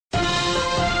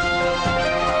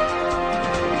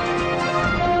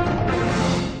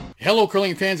Hello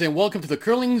curling fans and welcome to the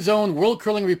Curling Zone World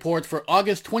Curling Report for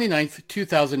August 29th,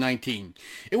 2019.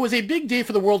 It was a big day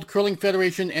for the World Curling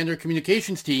Federation and their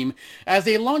communications team as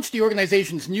they launched the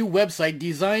organization's new website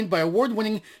designed by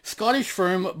award-winning Scottish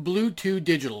firm Blue2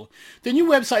 Digital. The new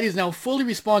website is now fully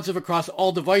responsive across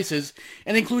all devices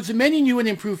and includes many new and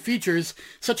improved features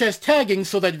such as tagging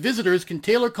so that visitors can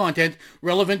tailor content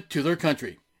relevant to their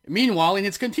country. Meanwhile, in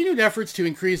its continued efforts to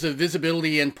increase the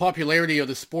visibility and popularity of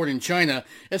the sport in China,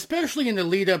 especially in the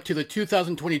lead-up to the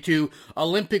 2022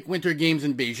 Olympic Winter Games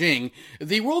in Beijing,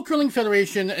 the World Curling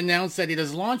Federation announced that it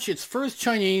has launched its first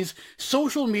Chinese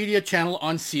social media channel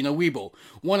on Sina Weibo,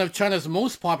 one of China's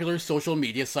most popular social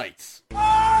media sites.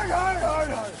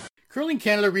 Curling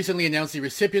Canada recently announced the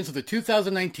recipients of the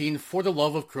 2019 For the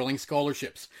Love of Curling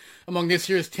scholarships. Among this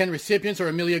year's 10 recipients are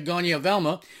Amelia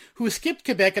Gagne-Valma, who skipped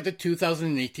Quebec at the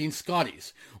 2018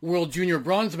 Scotties, World Junior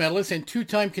bronze medalist and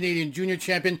two-time Canadian junior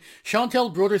champion Chantal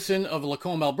Broderson of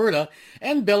Lacombe, Alberta,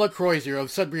 and Bella Crozier of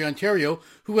Sudbury, Ontario,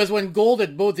 who has won gold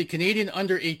at both the Canadian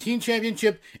Under-18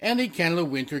 Championship and the Canada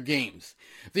Winter Games.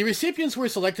 The recipients were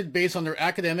selected based on their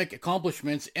academic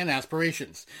accomplishments and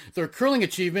aspirations, their curling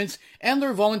achievements, and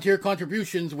their volunteer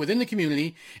contributions within the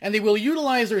community, and they will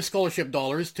utilize their scholarship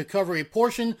dollars to cover a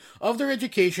portion of their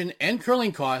education and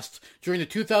curling costs during the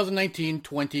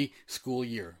 2019-20 school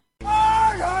year.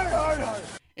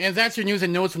 And that's your news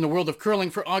and notes from the world of curling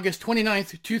for August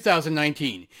 29th,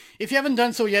 2019. If you haven't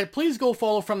done so yet, please go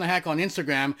follow From the Hack on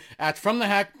Instagram at From the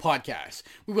Hack Podcast.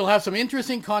 We will have some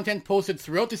interesting content posted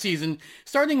throughout the season,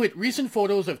 starting with recent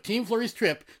photos of Team Fleury's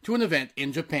trip to an event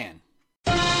in Japan.